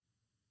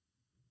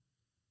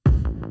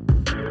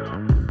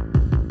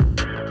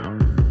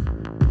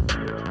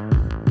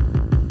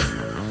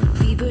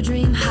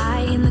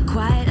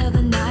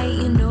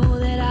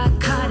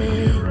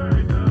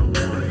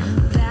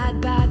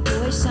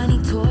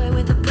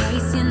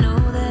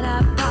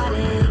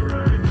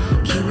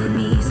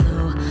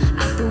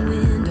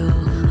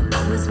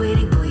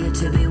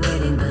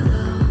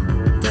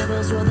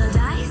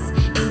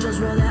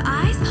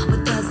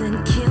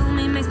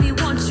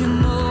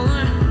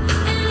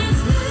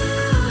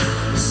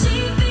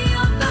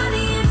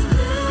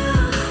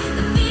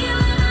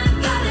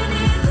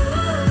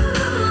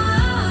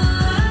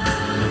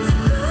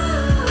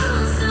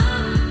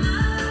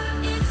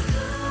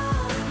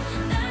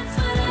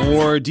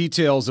more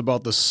details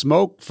about the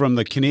smoke from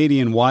the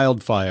Canadian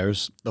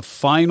wildfires. The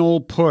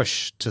final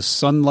push to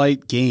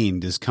sunlight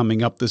gained is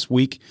coming up this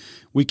week.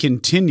 We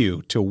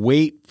continue to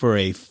wait for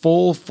a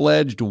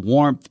full-fledged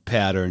warmth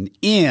pattern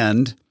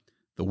and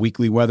the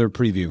weekly weather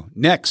preview.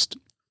 Next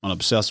on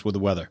Obsessed with the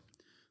Weather.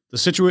 The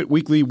Scituate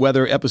weekly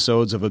weather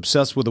episodes of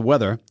Obsessed with the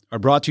Weather are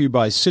brought to you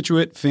by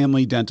Scituate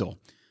Family Dental.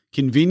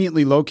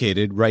 Conveniently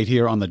located right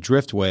here on the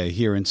Driftway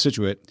here in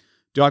Scituate,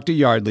 Dr.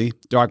 Yardley,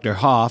 Dr.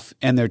 Hoff,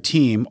 and their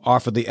team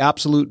offer the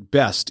absolute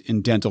best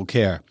in dental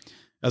care.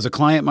 As a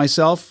client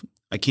myself,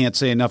 I can't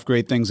say enough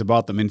great things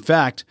about them. In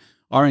fact,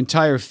 our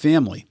entire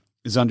family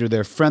is under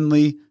their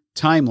friendly,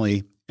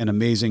 timely, and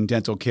amazing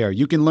dental care.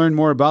 You can learn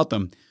more about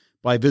them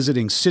by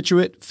visiting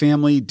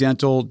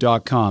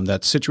ScituateFamilyDental.com.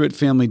 That's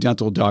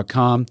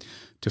ScituateFamilyDental.com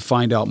to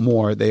find out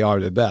more. They are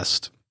the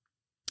best.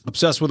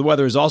 Obsessed with the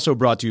Weather is also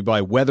brought to you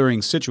by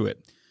Weathering Scituate.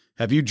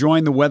 Have you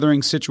joined the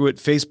Weathering Scituate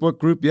Facebook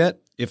group yet?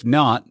 If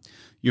not,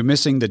 you're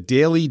missing the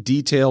daily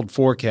detailed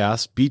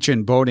forecast, beach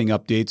and boating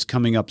updates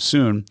coming up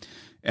soon,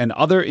 and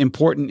other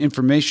important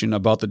information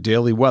about the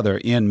daily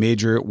weather and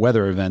major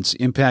weather events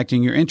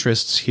impacting your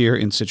interests here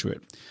in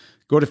Scituate.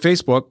 Go to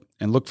Facebook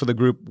and look for the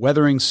group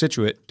Weathering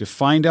Scituate to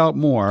find out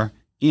more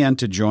and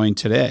to join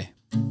today.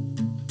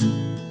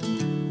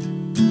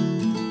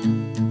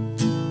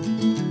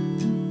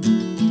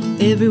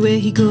 Everywhere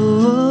he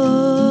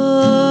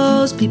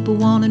goes, people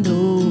want to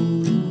know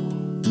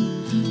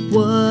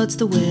what's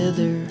the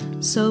weather,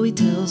 so he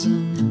tells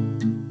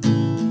them.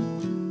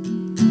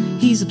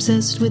 He's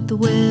obsessed with the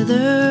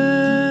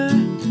weather,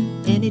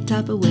 any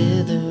type of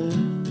weather,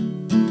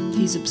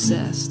 he's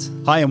obsessed.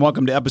 Hi, and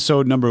welcome to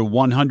episode number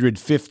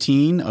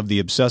 115 of the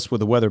Obsessed with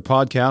the Weather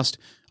podcast.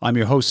 I'm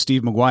your host,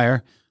 Steve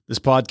McGuire. This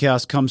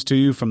podcast comes to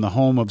you from the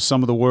home of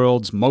some of the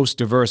world's most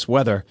diverse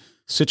weather,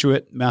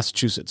 Scituate,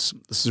 Massachusetts.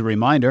 This is a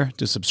reminder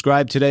to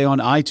subscribe today on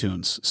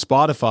iTunes,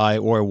 Spotify,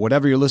 or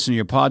whatever you're listening to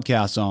your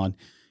podcasts on,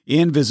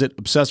 and visit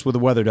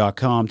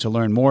obsessedwiththeweather.com to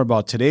learn more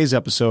about today's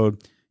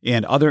episode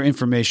and other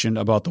information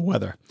about the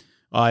weather.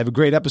 I have a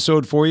great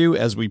episode for you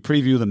as we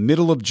preview the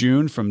middle of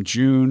June from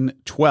June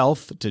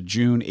 12th to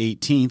June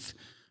 18th.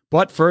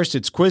 But first,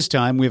 it's quiz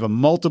time. We have a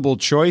multiple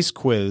choice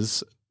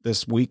quiz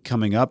this week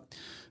coming up.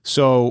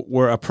 So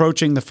we're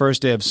approaching the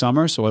first day of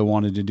summer, so I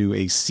wanted to do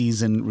a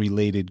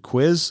season-related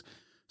quiz.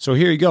 So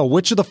here you go.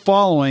 Which of the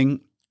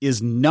following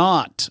is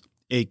not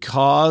a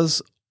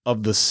cause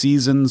of the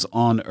seasons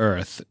on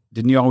Earth?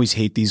 Didn't you always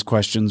hate these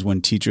questions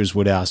when teachers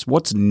would ask,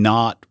 what's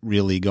not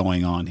really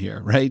going on here,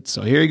 right?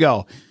 So here you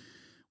go.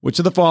 Which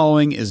of the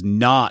following is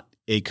not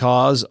a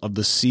cause of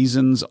the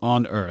seasons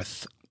on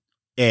Earth?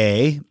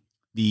 A,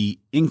 the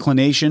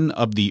inclination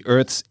of the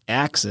Earth's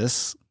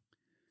axis.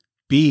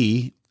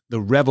 B,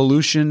 the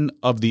revolution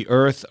of the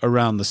Earth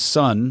around the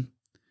sun.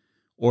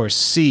 Or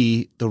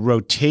C, the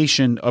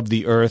rotation of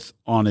the Earth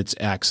on its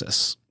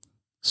axis.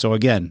 So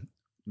again,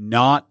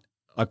 not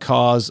a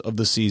cause of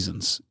the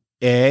seasons.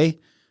 A,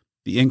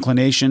 the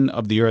inclination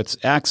of the Earth's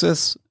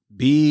axis.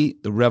 B,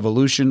 the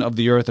revolution of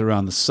the Earth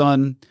around the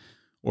sun.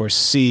 Or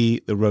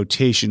C, the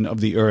rotation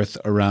of the Earth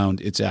around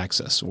its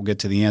axis. We'll get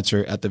to the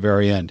answer at the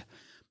very end.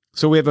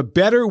 So we have a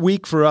better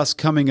week for us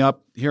coming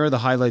up. Here are the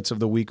highlights of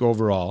the week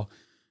overall.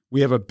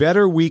 We have a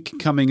better week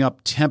coming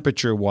up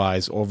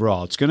temperature-wise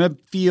overall. It's going to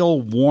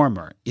feel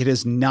warmer. It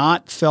has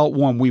not felt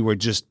warm. We were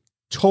just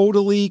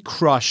totally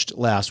crushed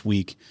last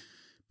week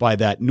by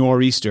that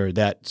nor'easter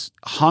that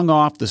hung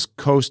off the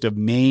coast of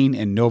Maine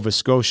and Nova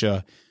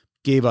Scotia,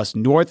 gave us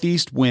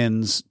northeast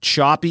winds,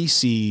 choppy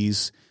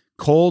seas,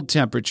 cold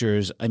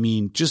temperatures. I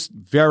mean, just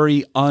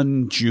very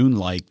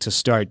un-June-like to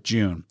start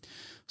June.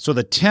 So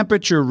the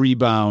temperature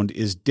rebound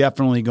is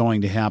definitely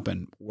going to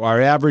happen. Our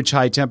average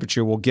high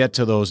temperature, we'll get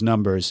to those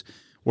numbers.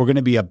 We're going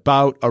to be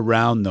about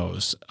around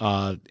those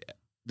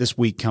this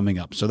week coming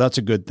up. So that's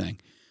a good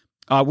thing.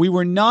 We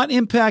were not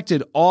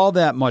impacted all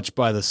that much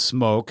by the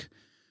smoke.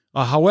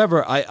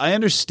 However, I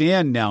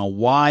understand now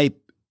why.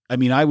 I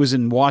mean, I was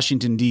in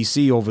Washington,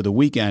 D.C. over the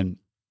weekend,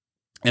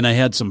 and I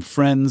had some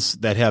friends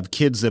that have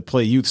kids that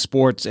play youth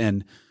sports,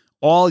 and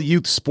all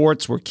youth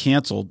sports were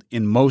canceled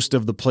in most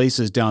of the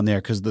places down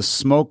there because the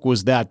smoke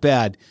was that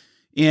bad.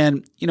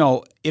 And, you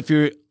know, if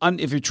you're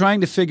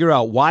trying to figure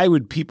out why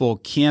would people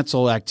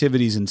cancel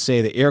activities and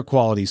say the air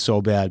quality is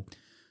so bad,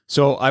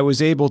 so I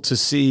was able to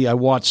see, I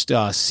watched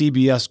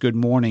CBS Good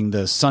Morning,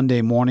 the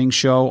Sunday morning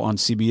show on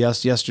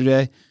CBS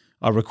yesterday,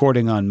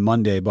 recording on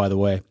Monday, by the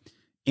way.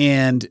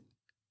 And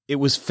it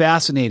was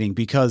fascinating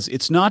because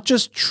it's not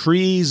just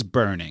trees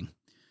burning.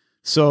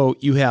 So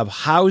you have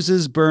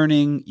houses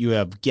burning, you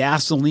have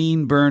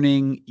gasoline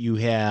burning, you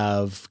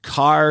have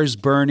cars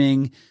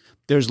burning.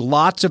 There's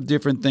lots of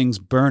different things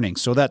burning.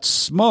 So that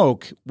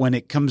smoke, when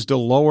it comes to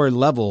lower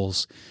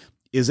levels,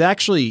 is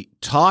actually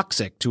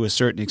toxic to a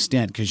certain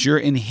extent because you're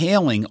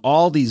inhaling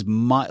all these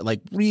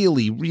like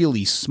really,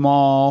 really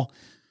small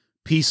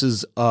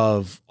pieces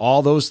of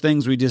all those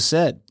things we just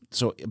said.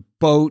 So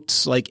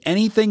boats, like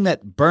anything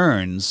that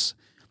burns,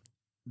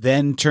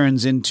 then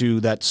turns into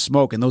that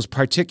smoke. And those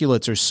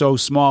particulates are so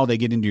small, they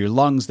get into your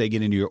lungs, they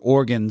get into your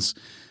organs.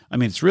 I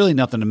mean, it's really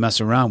nothing to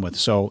mess around with.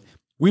 So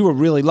we were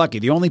really lucky.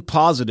 The only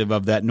positive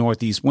of that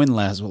northeast wind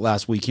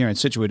last week here in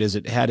Scituate is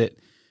it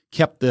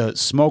kept the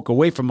smoke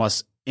away from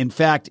us. In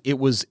fact, it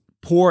was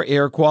poor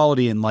air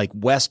quality in like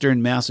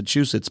western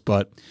Massachusetts,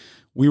 but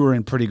we were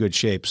in pretty good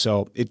shape.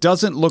 So it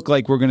doesn't look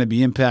like we're going to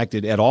be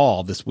impacted at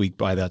all this week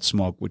by that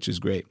smoke, which is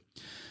great.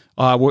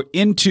 So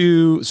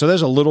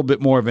there's a little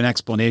bit more of an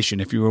explanation.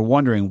 If you were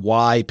wondering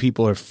why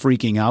people are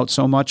freaking out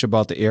so much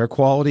about the air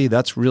quality,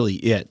 that's really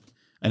it.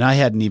 And I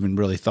hadn't even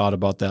really thought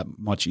about that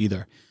much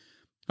either.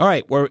 All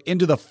right, we're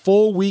into the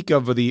full week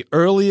of the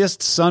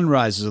earliest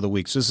sunrises of the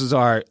week. So this is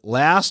our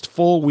last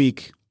full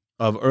week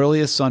of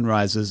earliest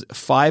sunrises,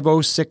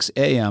 5:06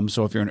 a.m.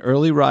 So if you're an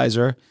early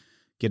riser,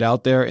 get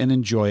out there and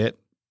enjoy it.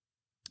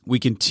 We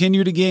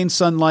continue to gain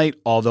sunlight,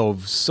 although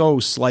so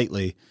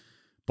slightly,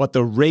 but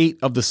the rate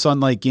of the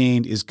sunlight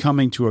gained is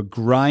coming to a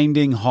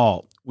grinding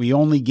halt. We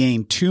only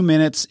gained 2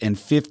 minutes and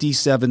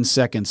 57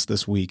 seconds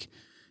this week.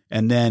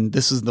 And then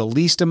this is the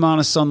least amount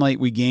of sunlight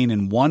we gain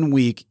in 1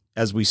 week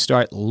as we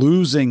start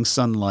losing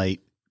sunlight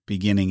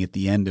beginning at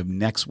the end of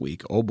next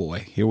week. Oh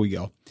boy, here we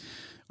go.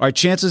 Our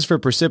chances for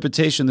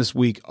precipitation this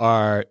week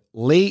are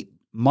late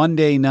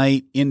Monday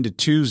night into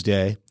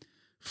Tuesday,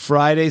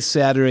 Friday,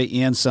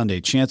 Saturday, and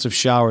Sunday. Chance of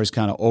showers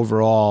kind of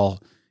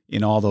overall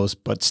in all those,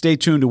 but stay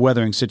tuned to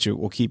Weathering Scituate.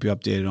 We'll keep you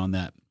updated on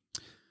that.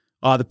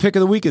 The pick of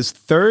the week is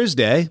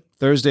Thursday.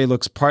 Thursday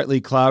looks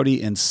partly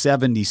cloudy and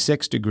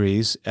 76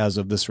 degrees as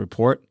of this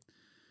report.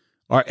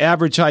 Our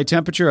average high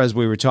temperature, as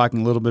we were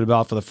talking a little bit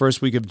about for the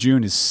first week of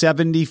June, is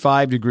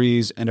 75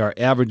 degrees, and our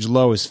average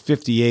low is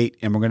 58,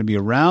 and we're going to be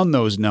around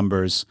those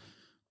numbers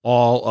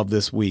all of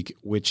this week,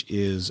 which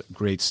is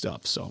great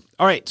stuff. So,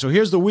 all right, so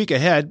here's the week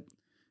ahead.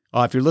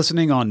 If you're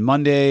listening on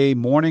Monday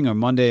morning or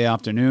Monday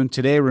afternoon,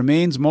 today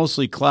remains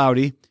mostly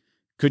cloudy.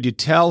 Could you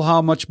tell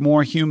how much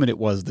more humid it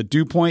was? The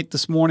dew point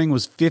this morning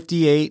was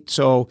 58,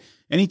 so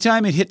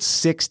anytime it hits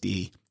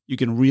 60, you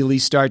can really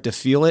start to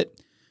feel it,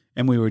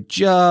 and we were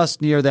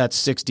just near that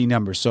 60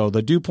 number. So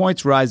the dew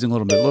point's rising a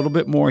little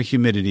bit more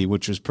humidity,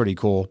 which was pretty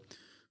cool.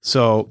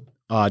 So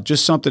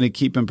just something to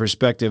keep in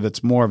perspective.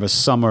 It's more of a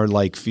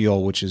summer-like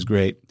feel, which is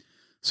great.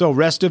 So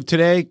rest of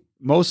today,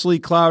 mostly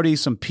cloudy,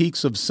 some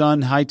peaks of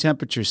sun, high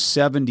temperature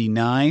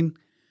 79.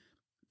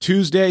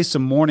 Tuesday,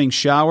 some morning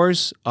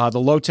showers. The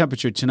low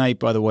temperature tonight,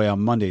 by the way, on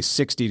Monday,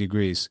 60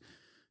 degrees.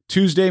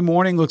 Tuesday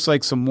morning looks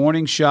like some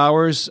morning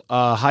showers.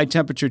 High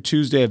temperature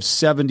Tuesday of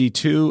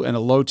 72 and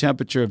a low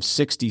temperature of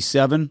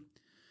 67.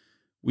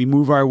 We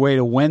move our way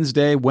to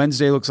Wednesday.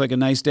 Wednesday looks like a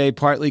nice day,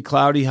 partly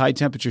cloudy, high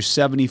temperature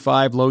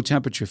 75, low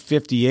temperature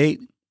 58.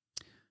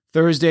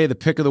 Thursday, the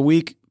pick of the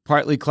week.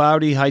 Partly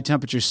cloudy, high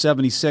temperature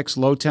 76,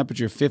 low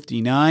temperature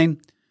 59.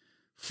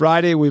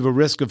 Friday, we have a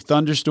risk of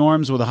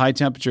thunderstorms with a high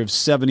temperature of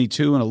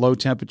 72 and a low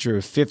temperature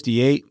of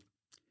 58.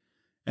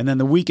 And then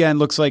the weekend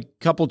looks like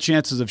a couple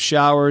chances of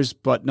showers,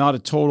 but not a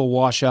total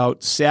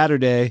washout.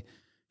 Saturday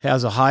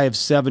has a high of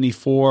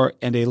 74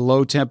 and a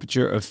low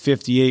temperature of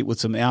 58 with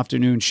some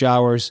afternoon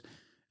showers.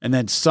 And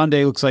then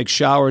Sunday looks like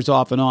showers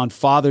off and on.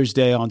 Father's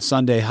Day on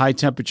Sunday, high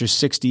temperature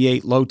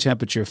 68, low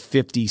temperature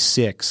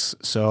 56.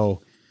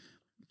 So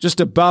just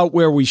about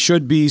where we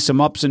should be,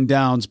 some ups and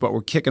downs, but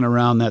we're kicking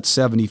around that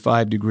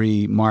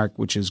 75-degree mark,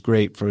 which is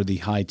great for the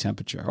high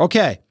temperature.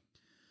 Okay,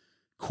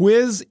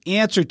 quiz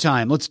answer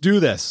time. Let's do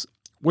this.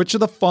 Which of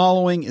the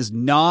following is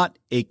not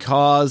a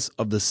cause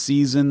of the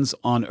seasons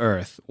on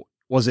Earth?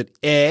 Was it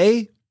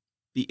A,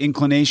 the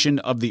inclination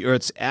of the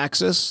Earth's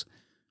axis?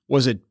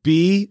 Was it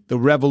B, the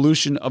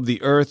revolution of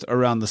the Earth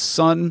around the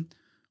sun?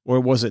 Or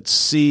was it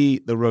C,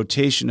 the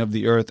rotation of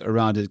the Earth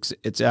around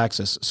its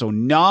axis? So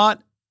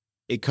not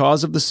a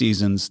cause of the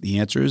seasons. The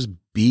answer is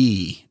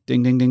B.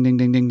 Ding, ding, ding, ding,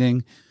 ding, ding,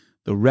 ding.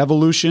 The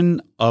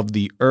revolution of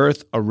the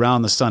Earth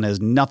around the sun has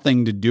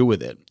nothing to do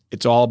with it.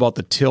 It's all about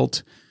the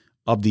tilt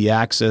of the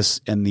axis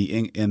and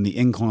the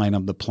incline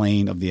of the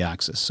plane of the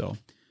axis. So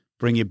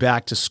bring you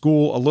back to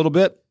school a little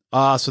bit.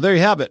 So there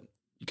you have it.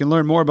 You can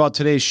learn more about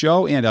today's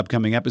show and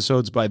upcoming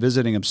episodes by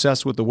visiting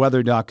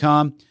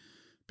obsessedwiththeweather.com.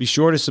 Be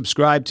sure to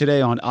subscribe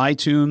today on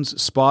iTunes,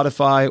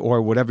 Spotify,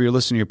 or whatever you're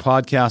listening to your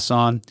podcasts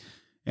on.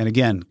 And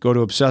again, go to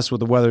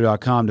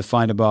obsessedwiththeweather.com to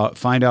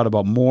find out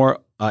about more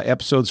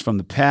episodes from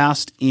the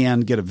past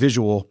and get a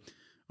visual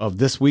of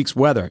this week's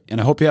weather.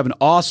 And I hope you have an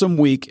awesome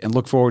week and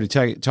look forward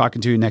to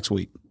talking to you next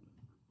week.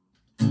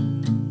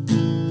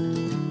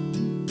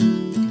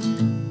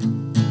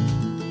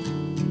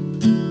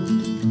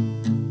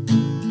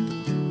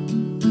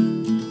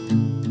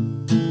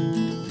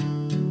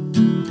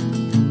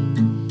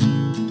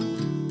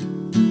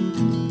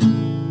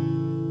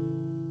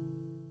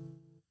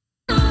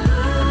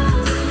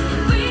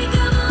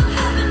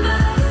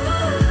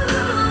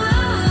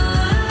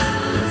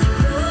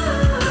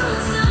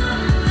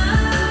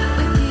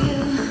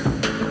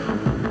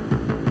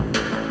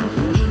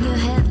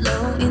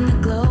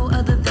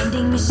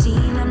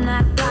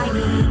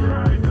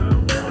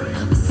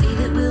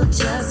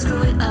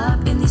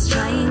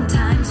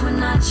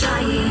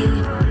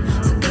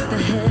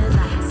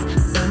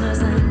 Summer's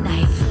a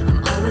knife.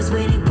 I'm always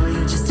waiting for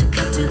you just to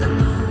cut to the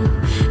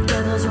bone.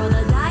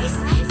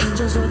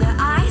 or their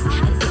eyes.